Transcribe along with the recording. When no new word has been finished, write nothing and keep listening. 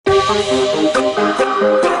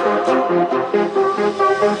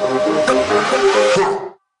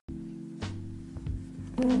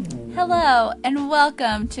Hello, and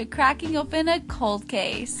welcome to Cracking Open a Cold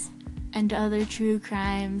Case. And other true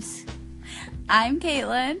crimes. I'm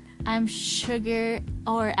Caitlin. I'm Sugar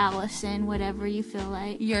or Allison, whatever you feel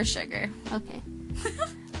like. You're Sugar. Okay.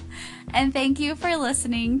 And thank you for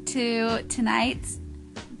listening to tonight's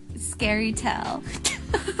Scary Tale.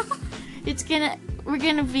 We're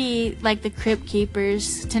gonna be like the Crypt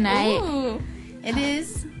Keepers tonight. Ooh, it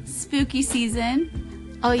is spooky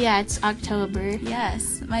season. Oh yeah, it's October.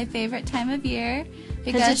 Yes, my favorite time of year.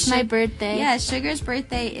 Because it's my birthday. Yeah, Sugar's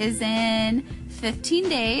birthday is in 15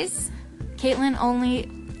 days.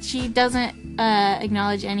 Caitlin she doesn't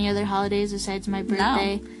acknowledge any other holidays besides my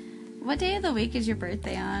birthday. No. What day of the week is your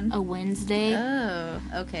birthday on? A Wednesday. Oh,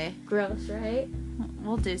 okay. Gross, right?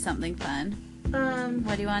 We'll do something fun.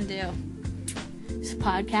 What do you want to do? It's a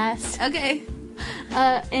podcast. Okay.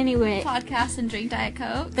 Anyway. Podcast and drink Diet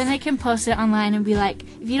Coke. Then I can post it online and be like,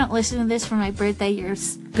 if you don't listen to this for my birthday, you're a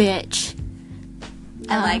bitch.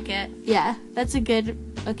 I like it. Yeah, that's a good...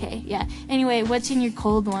 Okay, yeah. Anyway, what's in your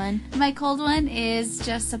cold one? My cold one is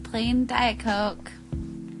just a plain Diet Coke.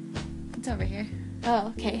 It's over here. Oh,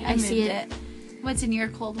 okay. I see it. What's in your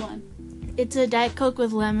cold one? It's a Diet Coke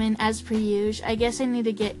with lemon, as per usual. I guess I need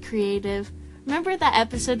to get creative. Remember that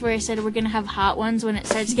episode where I said we're going to have hot ones when it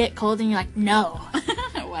starts to get cold, and you're like, no.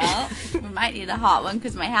 Well, we might need a hot one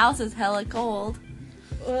because my house is hella cold.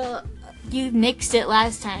 Well, you nixed it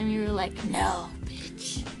last time. You were like, no,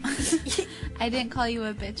 bitch. I didn't call you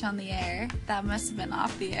a bitch on the air. That must have been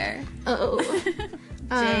off the air. Oh.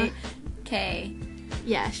 J.K.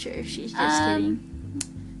 Yeah, sure. She's just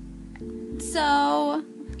kidding. So,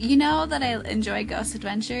 you know that I enjoy Ghost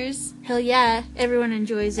Adventures? Hell yeah. Everyone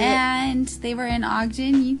enjoys it. And they were in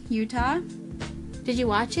Ogden, Utah. Did you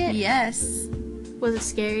watch it? Yes. Was it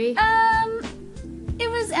scary? It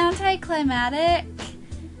was anticlimactic.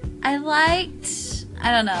 I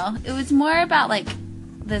don't know. It was more about, like,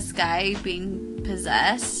 this guy being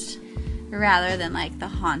possessed rather than, like, the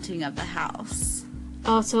haunting of the house.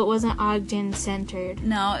 Oh, so it wasn't Ogden-centered.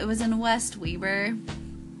 No, it was in West Weber.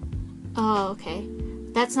 Oh, okay.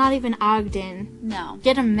 That's not even Ogden. No.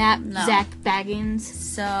 Get a map, No. Zach Baggins.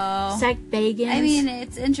 So... Zach Bagans. I mean,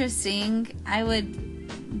 it's interesting. I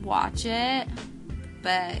would watch it,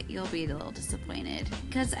 but you'll be a little disappointed.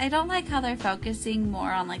 Because I don't like how they're focusing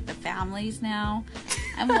more on, like, the families now.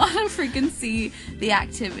 I want to freaking see the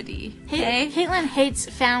activity. Okay? Caitlin hates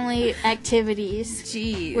family activities.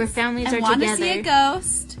 Jeez. Where families are together. I want to see a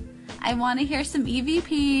ghost. I want to hear some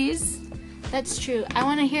EVPs. That's true. I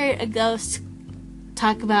want to hear a ghost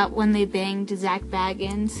talk about when they banged Zach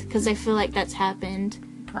Baggins, because I feel like that's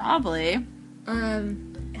happened. Probably.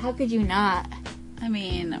 How could you not? I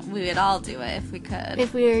mean, we would all do it if we could.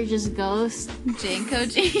 If we were just ghosts. Janko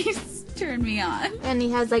G's turned me on. And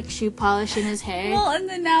he has, like, shoe polish in his hair. Well, and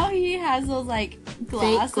then now he has those, like,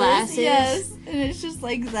 glasses. Fake glasses. Yes. And it's just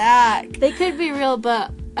like Zach. They could be real,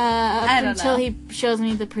 but until know. he shows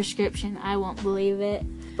me the prescription, I won't believe it.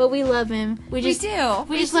 But we love him. We just love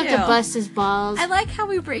to bust his balls. I like how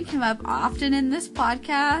we bring him up often in this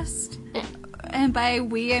podcast. And by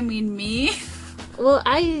we, I mean me. Well,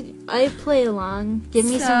 I play along. Give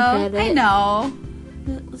me some credit. I know.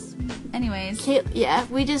 Anyways. Yeah,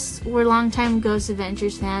 we're longtime Ghost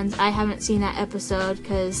Adventures fans. I haven't seen that episode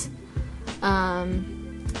because, I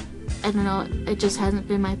don't know, it just hasn't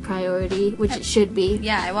been my priority, which it should be.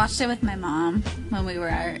 Yeah, I watched it with my mom when we were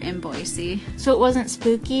in Boise. So it wasn't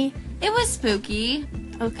spooky? It was spooky.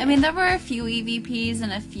 Okay. I mean, there were a few EVPs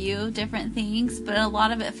and a few different things, but a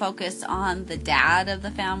lot of it focused on the dad of the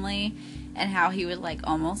family and how he was, like,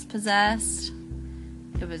 almost possessed.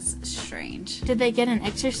 It was strange. Did they get an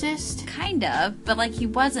exorcist? Kind of, but, like, he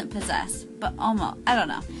wasn't possessed, but almost. I don't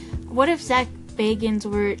know. What if Zach Bagans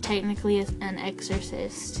were technically an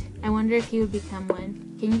exorcist? I wonder if he would become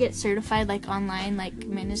one. Can you get certified, like, online, like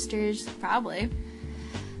ministers? Probably.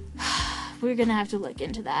 We're gonna have to look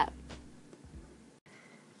into that.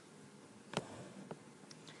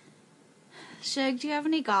 Shug, do you have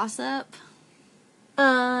any gossip?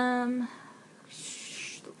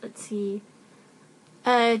 Let's see.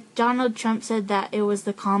 Donald Trump said that it was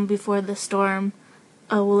the calm before the storm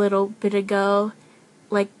a little bit ago,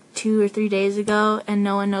 like 2 or 3 days ago, and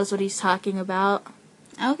no one knows what he's talking about.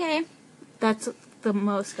 Okay. That's the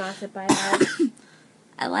most gossip I have.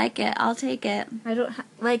 I like it. I'll take it. I don't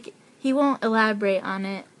he won't elaborate on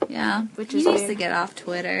it. Yeah. Which he is needs weird. to get off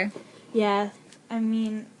Twitter. Yeah. I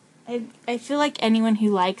mean, I feel like anyone who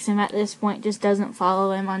likes him at this point just doesn't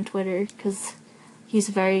follow him on Twitter because he's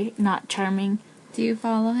very not charming. Do you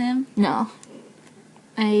follow him? No.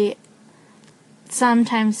 I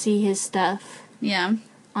sometimes see his stuff Yeah.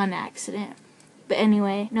 on accident. But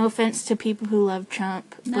anyway, no offense to people who love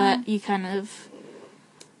Trump, No. but you kind of...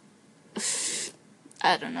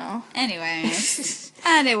 I don't know. Anyways,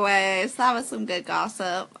 that was some good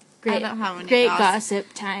gossip. I don't have any great gossip.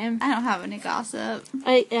 gossip time. I don't have any gossip.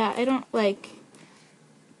 I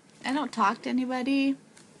don't talk to anybody.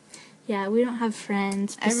 Yeah, we don't have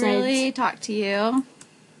friends I really talk to you.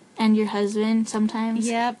 And your husband sometimes.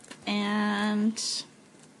 Yep, and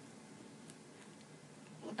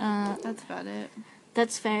that's about it.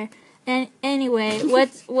 That's fair. And anyway,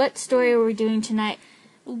 what story are we doing tonight?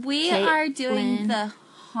 We Caitlin. are doing the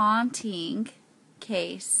haunting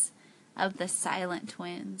case of the Silent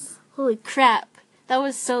Twins. Holy crap. That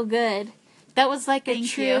was so good. That was like a Thank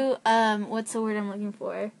true, what's the word I'm looking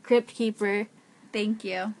for? Crypt keeper. Thank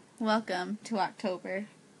you. Welcome to October.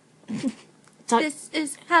 Talk- This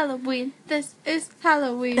is Halloween. This is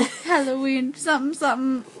Halloween. Halloween. Something,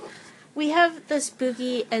 something. we have the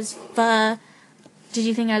spooky as fuh. Did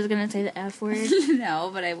you think I was going to say the F word?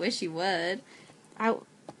 No, but I wish you would. I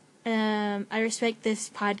respect this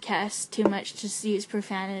podcast too much to use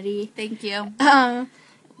profanity. Thank you.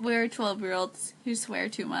 We're 12-year-olds who swear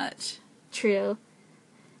too much. True.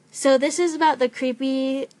 So this is about the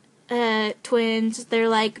creepy twins. They're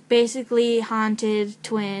like basically haunted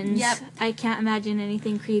twins. Yep. I can't imagine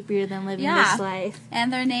anything creepier than living Yeah. this life.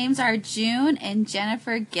 And their names are June and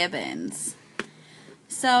Jennifer Gibbons.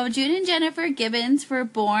 So June and Jennifer Gibbons were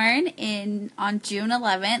born on June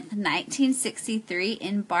 11th, 1963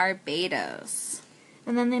 in Barbados.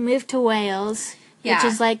 And then they moved to Wales, Yeah.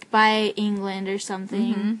 which is like by England or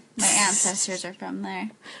something. Mm-hmm. My ancestors are from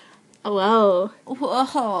there. Whoa.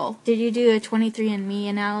 Whoa. Did you do a 23andMe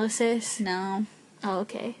analysis? No, Oh,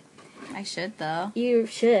 okay. I should though. You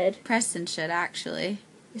should. Preston should actually.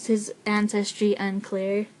 Is his ancestry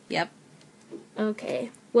unclear? Yep. Okay.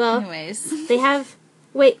 Well, Anyways. they have...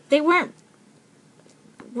 Wait, they weren't...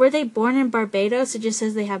 Were they born in Barbados? It just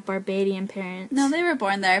says they have Barbadian parents. No, they were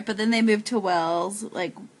born there, but then they moved to Wales,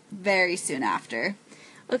 like, very soon after.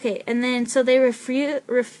 Okay, and then, so they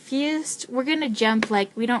refused... We're gonna jump,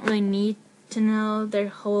 like, we don't really need to know their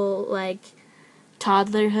whole, like,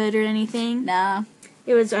 toddlerhood or anything. No.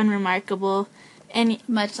 It was unremarkable. And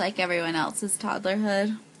Much like everyone else's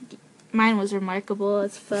toddlerhood. mine was remarkable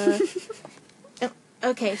as fuck.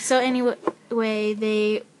 Okay, so anyway,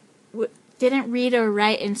 they didn't read or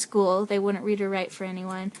write in school. They wouldn't read or write for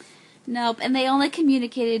anyone. Nope, and they only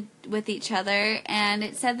communicated with each other, and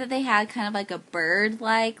it said that they had kind of like a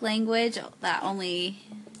bird-like language that only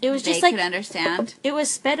It was they just like could understand. it was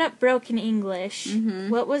sped up broken English. Mhm.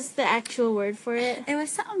 What was the actual word for it? It was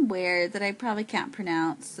something weird that I probably can't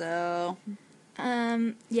pronounce, so...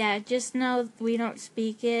 Yeah, just know we don't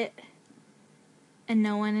speak it, and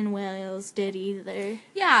no one in Wales did either.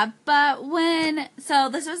 Yeah, but so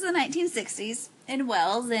this was the 1960s in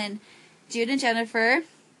Wales, and Jude and Jennifer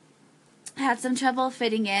had some trouble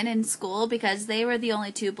fitting in school because they were the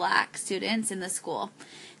only two black students in the school.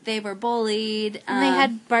 They were bullied. And they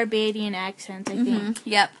had Barbadian accents, I think.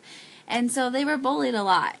 Yep. And so they were bullied a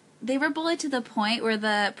lot. They were bullied to the point where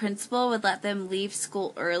the principal would let them leave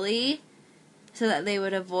school early so that they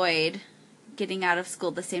would avoid getting out of school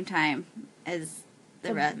at the same time as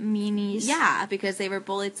the rest. Meanies. Yeah, because they were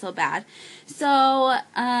bullied so bad. So,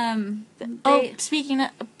 Speaking of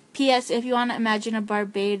P.S., if you want to imagine a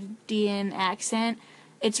Barbadian accent,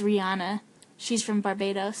 it's Rihanna. She's from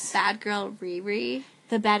Barbados. Bad girl Riri.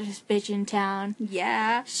 The baddest bitch in town.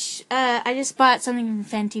 Yeah. I just bought something from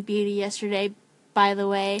Fenty Beauty yesterday, by the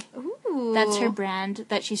way. Ooh. That's her brand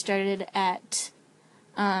that she started at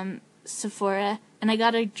Sephora. And I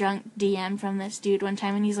got a drunk DM from this dude one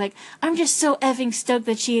time, and he's like, I'm just so effing stoked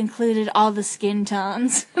that she included all the skin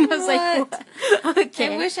tones. And I was like, what?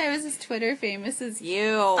 Okay. I wish I was as Twitter famous as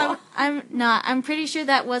you. I'm not. I'm pretty sure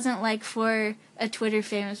that wasn't, like, for a Twitter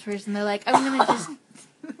famous person. They're like, I'm gonna just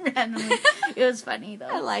randomly. It was funny, though.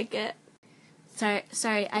 I like it.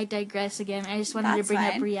 Sorry, I digress again. I just wanted That's to bring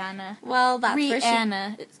fine. up Rihanna. Well, that's where she...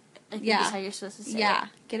 Rihanna. I think Yeah. is how you're supposed to say Yeah, it.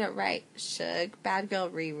 get it right, Shug. Bad girl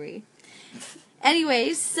Riri.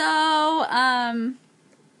 Anyways, so,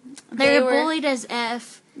 They were were bullied as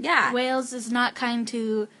F. Yeah. Wales is not kind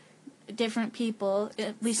to different people,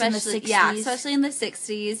 at least in the 60s. Yeah, especially in the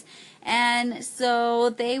 60s. And so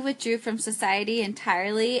they withdrew from society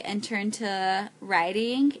entirely and turned to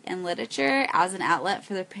writing and literature as an outlet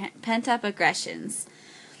for their pent-up aggressions.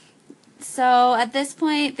 So at this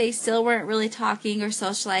point, they still weren't really talking or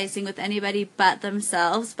socializing with anybody but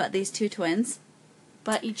themselves, but these two twins.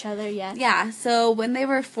 But each other, yeah. Yeah, so when they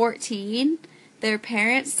were 14, their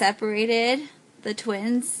parents separated the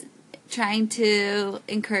twins, trying to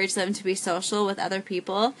encourage them to be social with other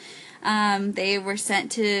people. They were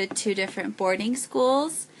sent to 2 different boarding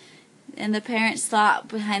schools, and the parents' thought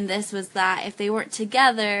behind this was that if they weren't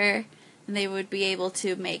together, then they would be able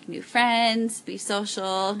to make new friends, be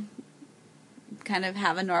social, kind of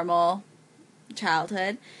have a normal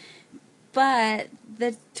childhood. But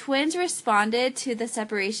the twins responded to the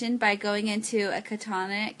separation by going into a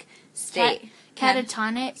catatonic state.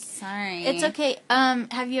 Catatonic. Sorry. It's okay.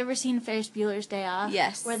 Have you ever seen Ferris Bueller's Day Off?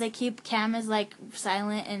 Yes. Where they keep Cam is like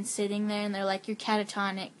silent and sitting there, and they're like, "You're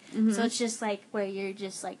catatonic." Mm-hmm. So it's just like where you're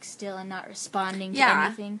just like still and not responding to Yeah.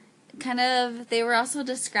 anything. Kind of. They were also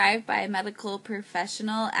described by a medical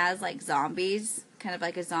professional as like zombies, kind of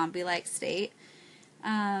like a zombie-like state.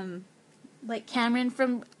 Like Cameron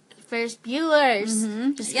from Ferris Bueller's.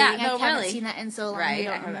 Mm-hmm. Just Yeah, kidding. no, I haven't really. seen that in so long. Right,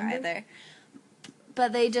 I I don't haven't remember. either.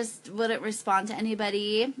 But they just wouldn't respond to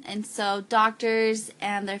anybody, and so doctors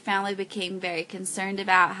and their family became very concerned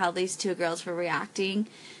about how these 2 girls were reacting,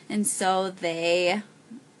 and so they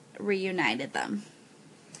reunited them.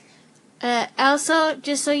 Also,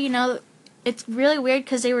 just so you know, it's really weird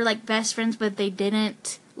because they were like best friends, but they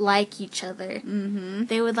didn't like each other. Mm-hmm.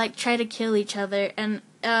 They would like try to kill each other, and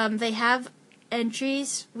they have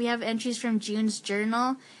entries. We have entries from June's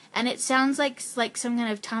journal, and it sounds like some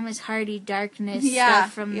kind of Thomas Hardy darkness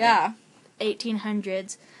stuff from the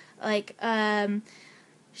 1800s. Like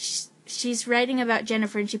she's writing about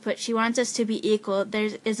Jennifer, and she wants us to be equal. There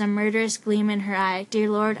is a murderous gleam in her eye. Dear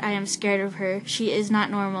Lord, I am scared of her. She is not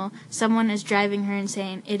normal. Someone is driving her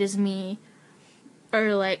insane. It is me.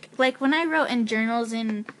 Or like when I wrote in journals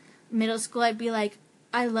in middle school, I'd be like,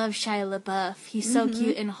 I love Shia LaBeouf. He's so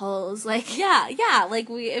cute in Holes. Like Yeah, like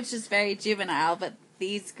it's just very juvenile, but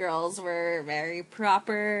these girls were very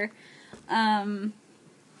proper.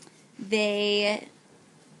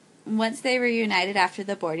 Once they were reunited after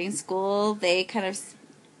the boarding school, they kind of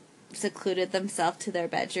secluded themselves to their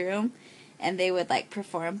bedroom, and they would like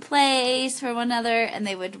perform plays for one another, and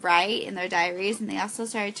they would write in their diaries, and they also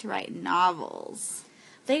started to write novels.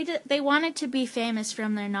 They wanted to be famous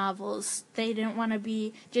from their novels. They didn't want to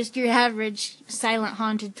be just your average silent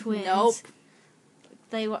haunted twins. Nope.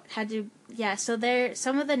 They had to, so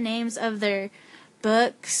some of the names of their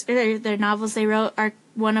books, or their novels they wrote, are,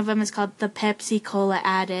 one of them is called The Pepsi Cola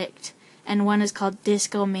Addict, and one is called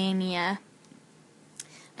Disco Mania.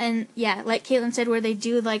 And yeah, like Caitlin said, where they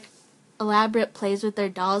do like elaborate plays with their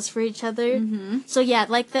dolls for each other. Mm-hmm. So yeah,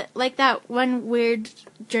 like that one weird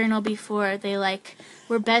journal before, they like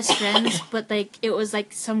were best friends, but like it was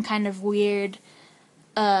like some kind of weird,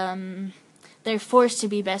 they're forced to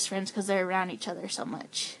be best friends because they're around each other so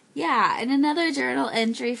much. Yeah, and another journal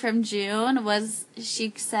entry from June was,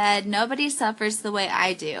 she said, nobody suffers the way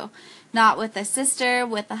I do. Not with a sister,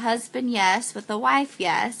 with a husband, yes. With a wife,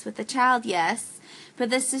 yes. With a child, yes. But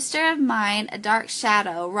the sister of mine, a dark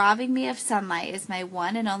shadow, robbing me of sunlight, is my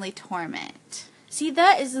one and only torment. See,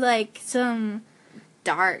 that is like some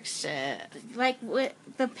Dark shit. like what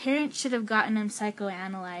the parents should have gotten him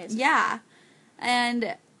psychoanalyzed. Yeah.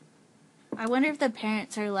 And I wonder if the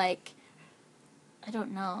parents are like, I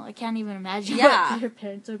don't know. I can't even imagine Yeah. what their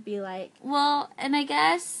parents would be like. well, and I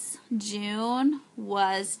guess June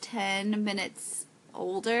was 10 minutes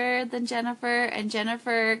older than Jennifer, and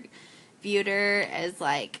Jennifer viewed her as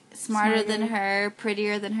like smarter than her,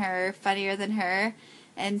 prettier than her, funnier than her.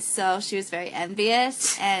 And so she was very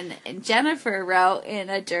envious. And Jennifer wrote in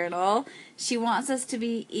a journal, she wants us to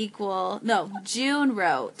be equal. No, June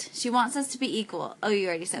wrote, she wants us to be equal. Oh, you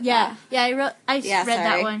already said Yeah, that. I read that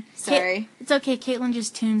sorry. one. Sorry. It's okay. Caitlin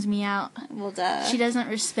just tunes me out. Well, duh. She doesn't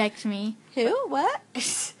respect me. Who? What?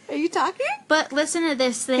 Are you talking? But listen to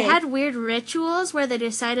this. They Okay. had weird rituals where they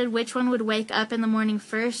decided which one would wake up in the morning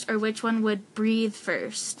first or which one would breathe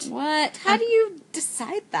first. What? How do you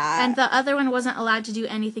decide that? And the other one wasn't allowed to do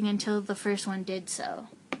anything until the first one did so.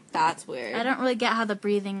 That's weird. I don't really get how the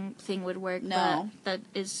breathing thing would work, No. but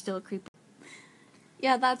that is still creepy.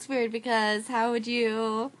 Yeah, that's weird because how would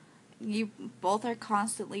you both are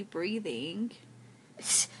constantly breathing.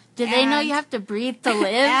 Do they know And- you have to breathe to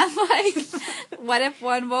live? And like, what if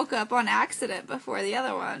one woke up on accident before the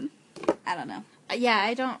other one? I don't know. Yeah,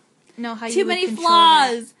 I don't know how you Too would many control that.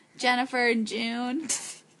 flaws. Jennifer and June.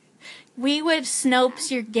 We would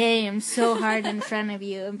Snopes your game so hard in front of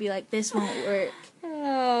you and be like, this won't work.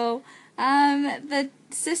 Oh, the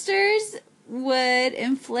sisters would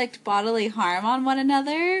inflict bodily harm on one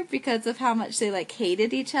another because of how much they like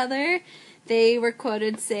hated each other. They were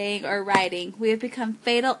quoted saying or writing, "We have become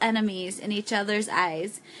fatal enemies in each other's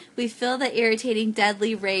eyes. We feel the irritating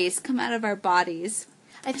deadly rays come out of our bodies."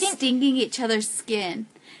 I think stinging each other's skin.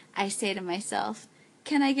 I say to myself,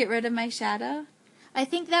 can I get rid of my shadow?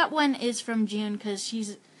 that one is from June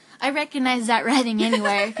because I recognize that writing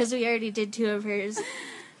anywhere because we already did 2 of hers.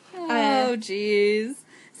 Oh, jeez.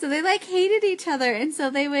 So they, like, hated each other, and so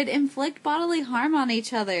they would inflict bodily harm on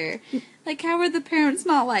each other. Like, how were the parents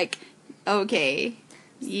not like, okay,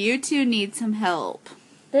 you two need some help?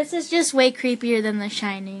 This is just way creepier than The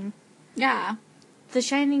Shining. Yeah. The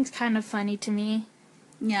Shining's kind of funny to me.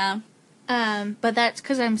 Yeah. But that's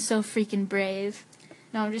because I'm so freaking brave.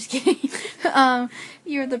 No, I'm just kidding.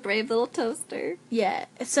 You're the brave little toaster. Yeah.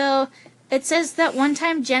 So it says that one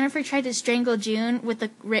time Jennifer tried to strangle June with the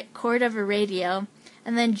cord of a radio,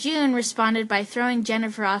 and then June responded by throwing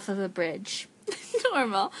Jennifer off of a bridge.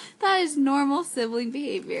 Normal. That is normal sibling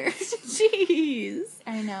behavior. Jeez.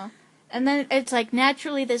 I know. And then it's like,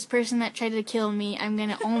 naturally, this person that tried to kill me, I'm going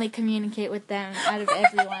to only communicate with them out of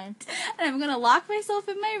everyone. And I'm going to lock myself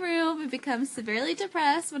in my room and become severely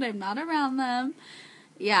depressed when I'm not around them.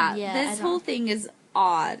 Yeah, this whole thing is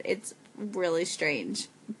odd. It's really strange.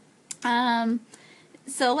 So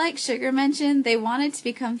like Sugar mentioned, they wanted to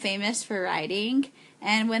become famous for writing,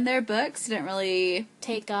 and when their books didn't really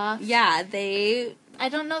take off. Yeah, I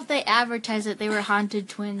don't know if they advertised that they were haunted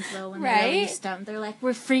twins, though, when they released them. They're like,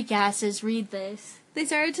 we're freak asses, read this. They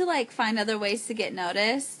started to, like, find other ways to get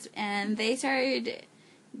noticed, and they started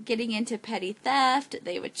getting into petty theft.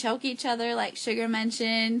 They would choke each other, like Sugar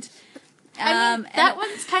mentioned. I mean, that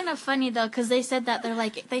one's kind of funny, though, because they said that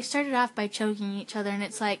they started off by choking each other, and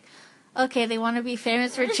it's like, okay, they want to be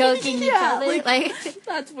famous for choking each other. Like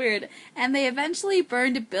that's weird. And they eventually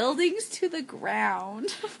burned buildings to the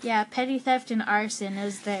ground. Yeah, petty theft and arson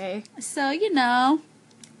is there. So, you know.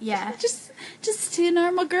 Yeah. Just 2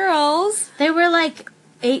 normal girls. They were like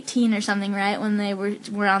 18 or something, right? When they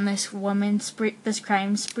were on this this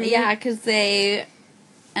crime spree. Yeah, because they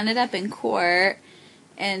ended up in court.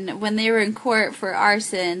 And when they were in court for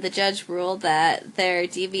arson, the judge ruled that their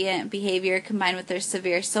deviant behavior combined with their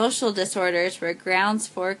severe social disorders were grounds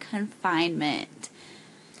for confinement.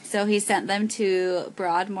 So he sent them to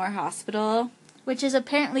Broadmoor Hospital. Which is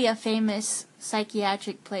apparently a famous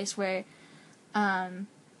psychiatric place where,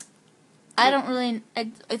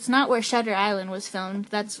 it's not where Shutter Island was filmed.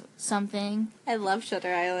 That's something. I love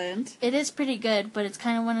Shutter Island. It is pretty good, but it's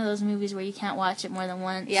kind of one of those movies where you can't watch it more than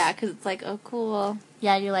once. Yeah, because it's like, oh, cool.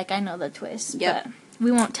 Yeah, you're like, I know the twist. Yep. But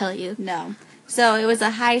we won't tell you. No. So it was a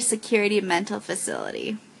high-security mental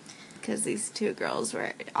facility. Because these 2 girls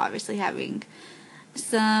were obviously having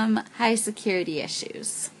some high-security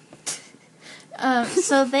issues.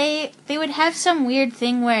 So they would have some weird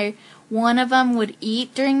thing where one of them would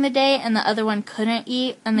eat during the day and the other one couldn't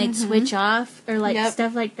eat, and they'd switch off, or like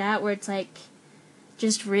stuff like that, where it's like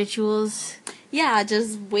just rituals. Yeah,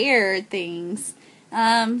 just weird things.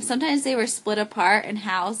 Sometimes they were split apart and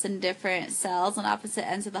housed in different cells on opposite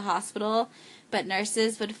ends of the hospital, but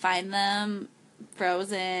nurses would find them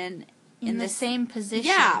frozen in the same position.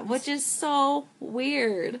 Yeah, which is so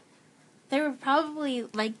weird. They were probably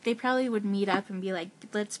they probably would meet up and be like,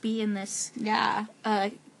 let's be in this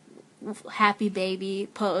happy baby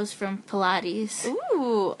pose from Pilates.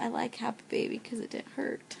 Ooh, I like happy baby because it didn't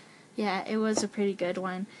hurt. Yeah, it was a pretty good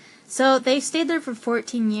one. So they stayed there for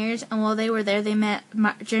 14 years, and while they were there, they met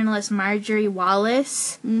journalist Marjorie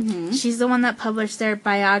Wallace. Mm-hmm. She's the one that published their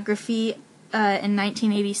biography in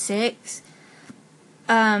 1986.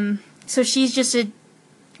 So she's just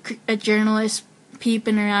a journalist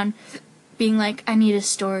peeping around, being like, I need a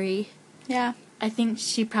story. Yeah. I think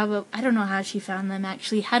I don't know how she found them,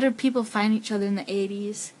 actually. How did people find each other in the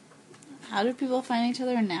 80s? How do people find each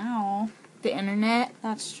other now? The internet.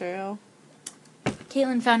 That's true.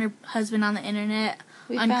 Caitlin found her husband on the internet,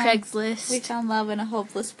 Craigslist. We found love in a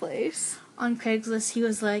hopeless place. On Craigslist, he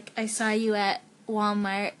was like, I saw you at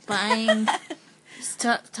Walmart buying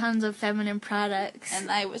tons of feminine products. And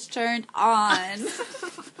I was turned on.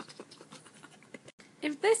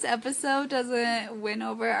 If this episode doesn't win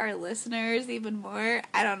over our listeners even more,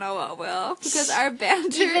 I don't know what will. Because our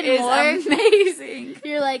banter is amazing.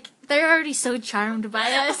 You're like, they're already so charmed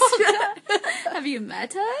by us. Have you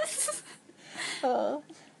met us? Oh.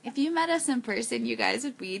 If you met us in person, you guys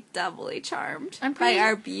would be doubly charmed by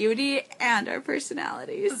our beauty and our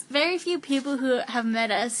personalities. Very few people who have met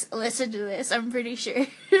us listen to this, I'm pretty sure.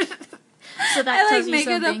 So that I make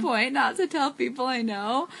it a point not to tell people I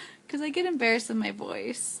know. Because I get embarrassed with my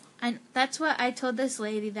voice. And that's what I told this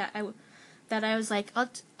lady that I was like,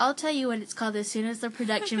 I'll tell you what it's called as soon as the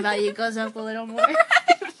production value goes up a little more.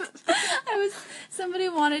 Somebody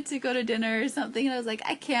wanted to go to dinner or something, and I was like,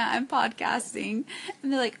 I can't, I'm podcasting.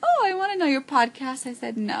 And they're like, oh, I want to know your podcast. I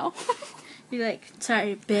said, no. Be like,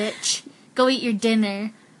 sorry, bitch. Go eat your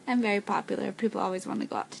dinner. I'm very popular. People always want to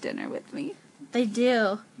go out to dinner with me. They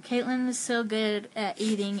do. Caitlin is so good at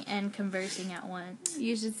eating and conversing at once.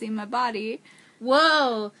 You should see my body.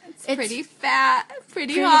 Whoa! It's pretty fat,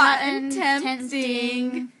 pretty hot and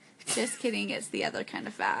tempting. Just kidding, it's the other kind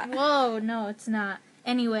of fat. Whoa, no, it's not.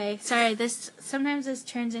 Anyway, sorry, sometimes this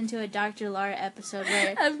turns into a Dr. Laura episode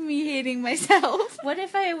where... of me hating myself. What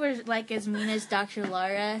if I were, like, as mean as Dr.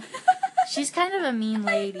 Laura? She's kind of a mean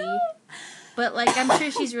lady. But, like, I'm sure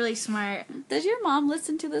she's really smart. Does your mom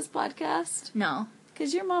listen to this podcast? No.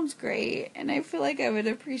 Because your mom's great, and I feel like I would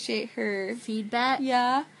appreciate her feedback.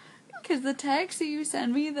 Yeah. Because the texts that you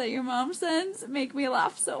send me that your mom sends make me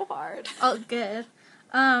laugh so hard. Oh, good.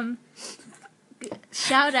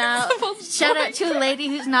 Shout out to a lady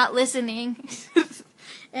who's not listening.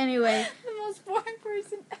 Anyway. The most boring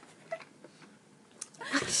person ever.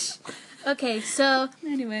 Okay, so...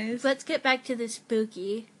 Anyways. Let's get back to the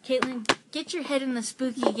spooky. Caitlin, get your head in the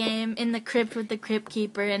spooky game in the crypt with the Crypt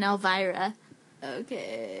Keeper and Elvira.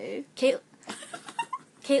 Okay.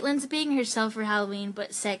 Caitlin's being herself for Halloween,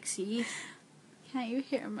 but sexy. Can't you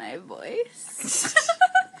hear my voice?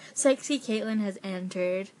 Sexy Caitlin has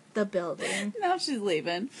entered the building. Now she's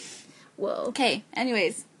leaving. Whoa. Okay,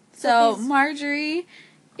 anyways. So, Marjorie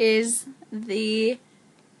is the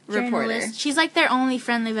reporter. Journalist. She's like their only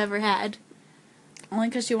friend they've ever had. Only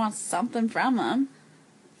because she wants something from them.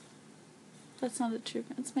 That's not a true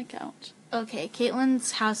friend. It's my couch. Okay,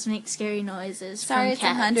 Caitlin's house makes scary noises. Sorry, from it's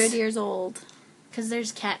cats. 100 years old. Because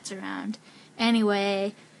there's cats around.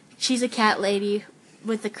 Anyway, she's a cat lady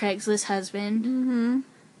with a Craigslist husband. Mm-hmm.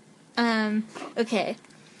 Okay.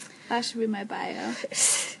 That should be my bio.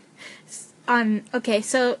 Okay,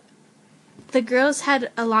 so the girls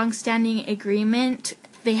had a long-standing agreement.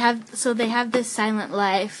 They have this silent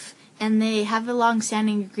life, and they have a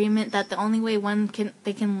long-standing agreement that the only way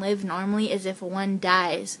they can live normally is if one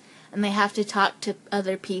dies, and they have to talk to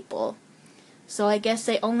other people. So I guess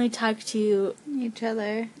they only talk to each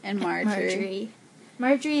other and Marjorie.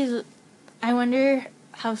 Marjorie's. I wonder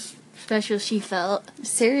how special she felt.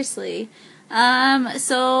 Seriously.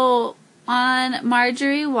 So on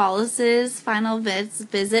Marjorie Wallace's final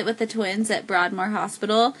visit with the twins at Broadmoor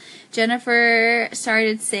Hospital, Jennifer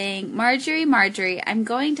started saying, Marjorie, Marjorie, I'm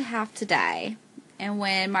going to have to die. And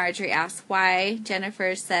when Marjorie asked why,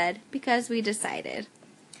 Jennifer said, because we decided.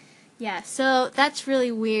 Yeah, so that's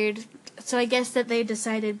really weird. So I guess that they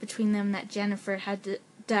decided between them that Jennifer had to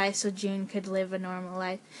die so June could live a normal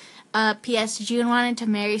life. P.S. June wanted to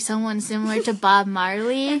marry someone similar to Bob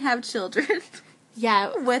Marley. And have children.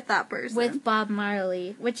 Yeah. With that person. With Bob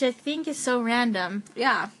Marley, which I think is so random.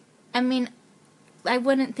 Yeah. I mean, I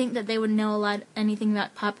wouldn't think that they would know anything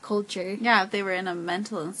about pop culture. Yeah, if they were in a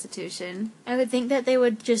mental institution. I would think that they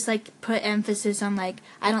would just, put emphasis on, I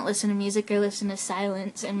don't listen to music, I listen to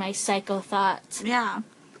silence and my psycho thoughts. Yeah.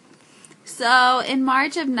 So, in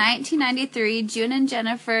March of 1993, June and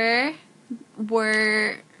Jennifer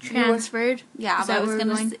were... transferred? Yeah, but I was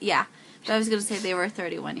going to say they were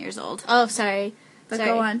 31 years old. Oh, sorry. But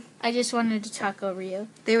go on. I just wanted to talk over you.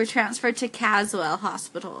 They were transferred to Caswell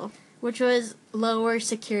Hospital. Which was lower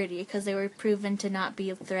security because they were proven to not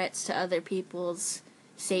be threats to other people's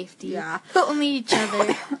safety. Yeah. But only each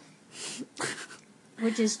other.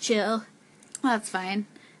 Which is chill. That's fine.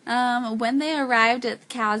 When they arrived at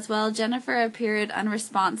Caswell, Jennifer appeared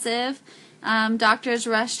unresponsive. Doctors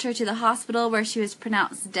rushed her to the hospital where she was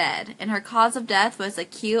pronounced dead. And her cause of death was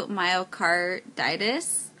acute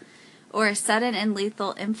myocarditis, or a sudden and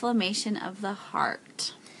lethal inflammation of the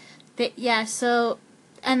heart.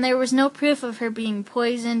 And there was no proof of her being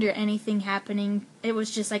poisoned or anything happening. It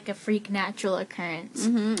was just a freak natural occurrence.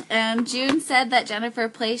 Mm-hmm. And June said that Jennifer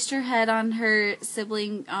placed her head on her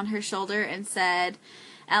sibling on her shoulder and said,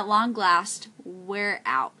 at long last, we're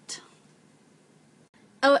out.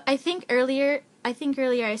 Oh, I think earlier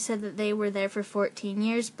I said that they were there for 14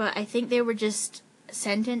 years, but I think they were just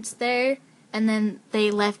sentenced there, and then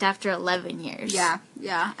they left after 11 years. Yeah,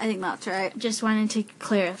 I think that's right. Just wanted to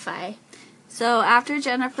clarify. So, after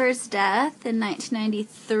Jennifer's death in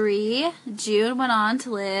 1993, June went on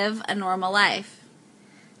to live a normal life.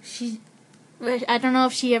 I don't know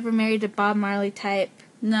if she ever married a Bob Marley type.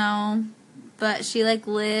 No, but she,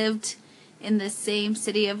 lived in the same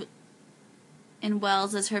city in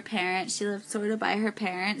Wells as her parents. She lived sort of by her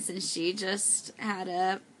parents, and she just had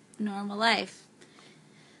a normal life.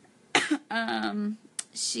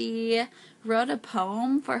 She wrote a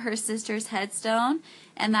poem for her sister's headstone,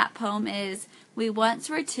 and that poem is, we once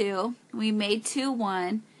were two, we made two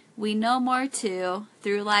one, we no more two,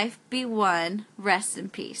 through life be one, rest in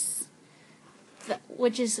peace.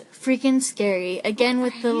 which is freaking scary. Again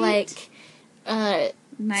with the Right.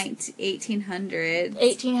 like 1800s.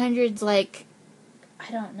 1800s, like,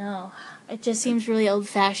 I don't know. It just seems really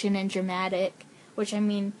old-fashioned and dramatic, which, I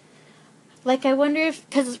mean, like, I wonder if,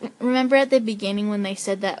 because remember at the beginning when they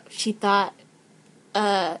said that she thought,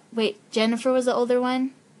 Jennifer was the older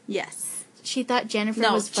one? Yes. She thought Jennifer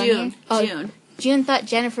No, was funnier? June. Oh, June. June thought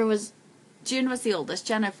Jennifer was... June was the oldest.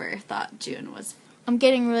 Jennifer thought June was... I'm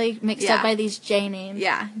getting really mixed Yeah. up by these J names.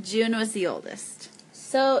 Yeah, June was the oldest.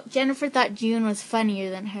 So, Jennifer thought June was funnier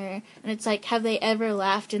than her, and it's like, have they ever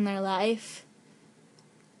laughed in their life?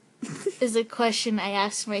 Is a question I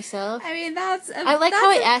asked myself. I mean, that's... I like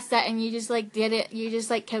how I asked that and you just like did it. You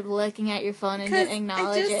just like kept looking at your phone and didn't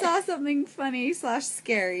acknowledge I just it. saw something funny /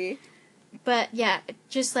 scary. But yeah,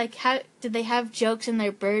 just like how did they have jokes in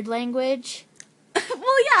their bird language?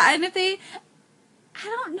 Well, yeah, and if they... I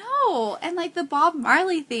don't know. And like the Bob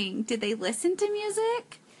Marley thing, did they listen to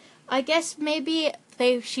music? I guess maybe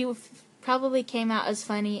she probably came out as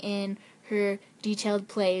funny in her detailed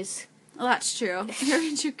plays. Well, that's true. Her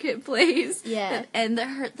intricate plays. Yeah. And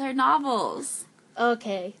their novels.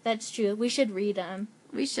 Okay, that's true. We should read them.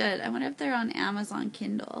 We should. I wonder if they're on Amazon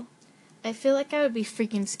Kindle. I feel like I would be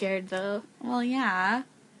freaking scared though. Well, yeah.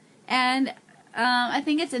 And I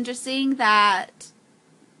think it's interesting that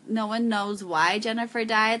no one knows why Jennifer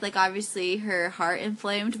died. Like, obviously her heart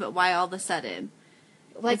inflamed, but why all of a sudden?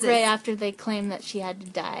 Like right after they claimed that she had to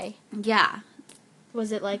die. Yeah.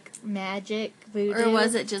 Was it like magic, voodoo? Or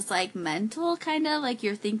was it just like mental, kind of? Like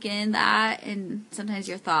you're thinking that, and sometimes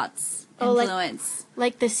your thoughts influence.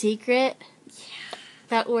 Like The Secret? Yeah.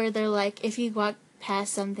 That where they're like, if you walk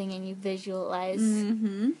past something and you visualize,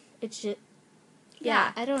 it's just...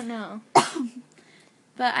 Yeah, I don't know.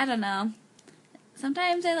 But I don't know.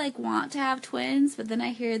 Sometimes I like want to have twins, but then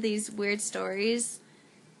I hear these weird stories.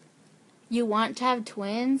 You want to have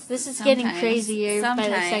twins? This is getting crazier by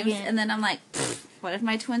the second. And then I'm like, what if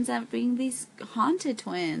my twins end up being these haunted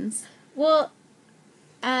twins? Well,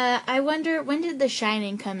 I wonder, when did The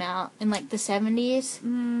Shining come out? In like the 70s?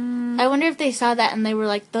 I wonder if they saw that and they were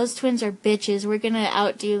like, those twins are bitches. We're gonna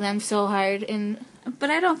outdo them so hard.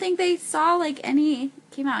 But I don't think they saw like any...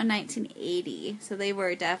 Came out in 1980, so they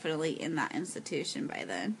were definitely in that institution by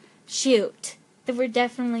then. Shoot. They were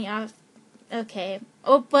definitely off... Okay.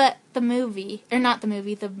 Oh, but the movie. Or not the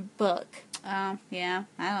movie, the book. Oh, yeah.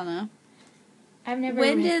 I don't know. I've never...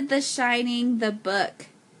 When did The Shining, the book,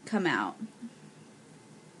 come out?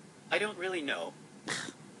 I don't really know.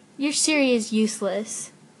 Your Siri is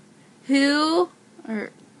useless. Who? Or,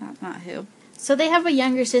 not who. So they have a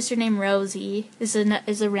younger sister named Rosie, is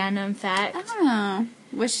a random fact. Oh.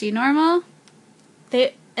 Was she normal?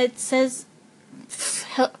 It says...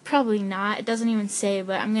 Probably not. It doesn't even say,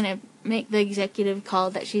 but I'm going to make the executive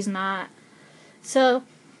call that she's not. So,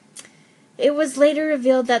 it was later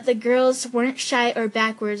revealed that the girls weren't shy or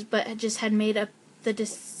backwards, but had made up the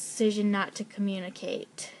decision not to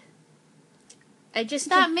communicate.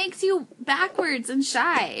 That makes you backwards and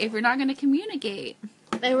shy if you're not going to communicate.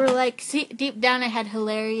 They were like, see, deep down I had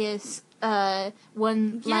hilarious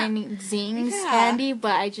one-lining zings handy,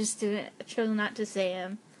 but I just chose not to say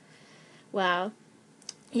them. Wow.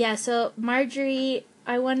 Yeah, so Marjorie,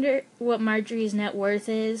 I wonder what Marjorie's net worth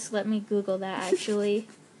is. Let me Google that, actually.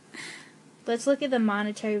 Let's look at the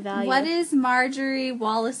monetary value. What is Marjorie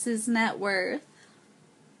Wallace's net worth?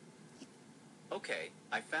 Okay,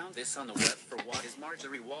 I found this on the web for what is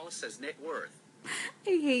Marjorie Wallace's net worth.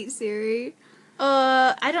 I hate Siri.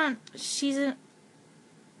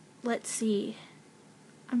 Let's see.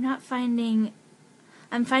 I'm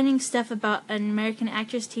finding stuff about an American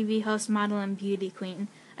actress, TV host, model, and beauty queen.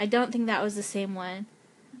 I don't think that was the same one.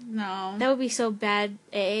 No. That would be so bad,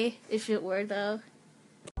 if it were, though.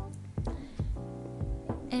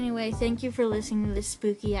 Anyway, thank you for listening to this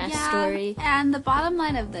spooky-ass story. And the bottom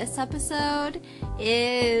line of this episode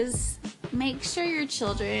is make sure your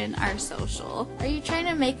children are social. Are you trying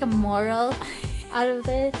to make a moral out of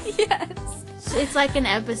this? Yes. It's like an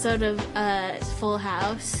episode of Full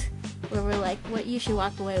House where we're like, what you should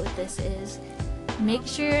walk away with this is make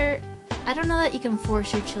sure... I don't know that you can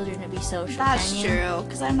force your children to be social. That's true,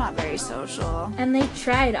 because I'm not very social. And they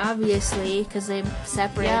tried, obviously, because they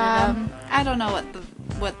separated them. I don't know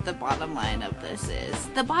what the bottom line of this is.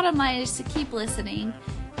 The bottom line is to keep listening,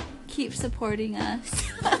 keep supporting us.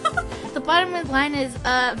 The bottom line is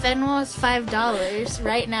Venmo is $5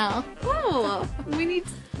 right now. Oh, we need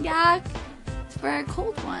for our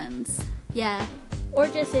cold ones. Yeah, or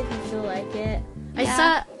just if you feel like it. Yeah. I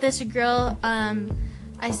saw this girl.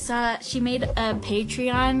 She made a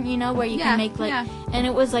Patreon, where you can make and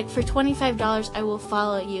it was like for $25 I will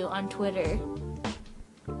follow you on Twitter.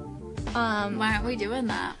 Why aren't we doing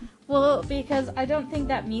that? Well, because I don't think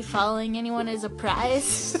that me following anyone is a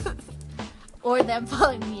prize. Or them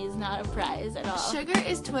following me is not a prize at all. Sugar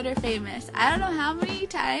is Twitter famous. I don't know how many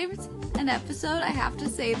times an episode I have to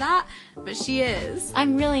say that, but she is.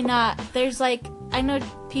 I'm really not. There's like, I know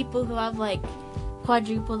people who have like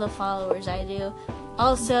quadruple the followers I do.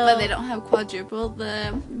 Also, But they don't have quadruple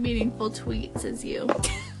the meaningful tweets as you.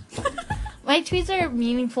 my tweets are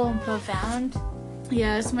meaningful and profound.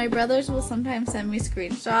 Yes, my brothers will sometimes send me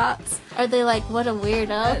screenshots. Are they like, what a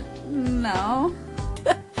weirdo? No.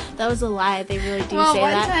 That was a lie. They really do Well, say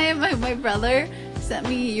one that. time my brother sent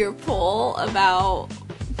me your poll about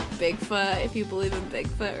Bigfoot, if you believe in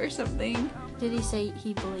Bigfoot or something. Did he say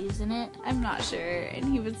he believes in it? I'm not sure. And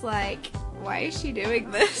he was like, why is she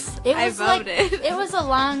doing this? It I was like, voted. it was a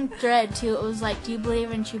long thread too. It was like, do you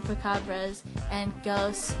believe in chupacabras and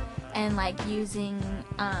ghosts and like using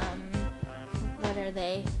what are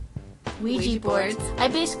they? Ouija boards. I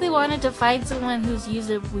basically wanted to find someone who's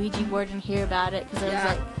used a Ouija board and hear about it because I was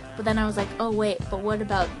like, but then I was like, oh wait, but what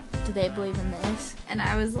about? Do they believe in this? And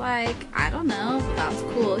I was like, I don't know, but that's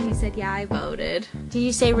cool. He said, yeah, I voted. Did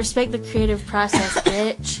you say respect the creative process,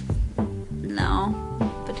 bitch? No,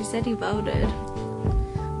 but he said he voted.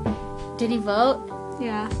 Did he vote?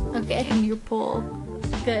 Yeah, Okay, in your poll.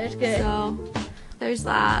 good. So, there's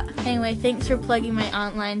that. Anyway, thanks for plugging my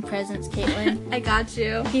online presence, Caitlin. I got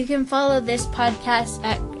you. You can follow this podcast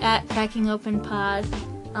at Cracking Open Pod.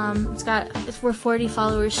 We're 40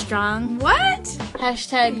 followers strong. What?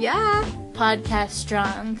 Hashtag Yeah. podcast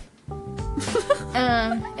strong.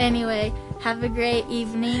 Anyway, have a great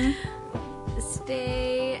evening.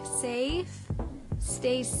 Stay safe.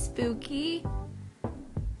 Stay spooky.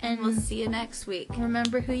 And we'll And see you next week.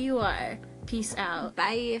 remember who you are. Peace out.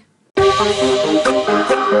 Bye.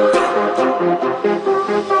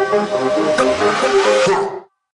 Huh.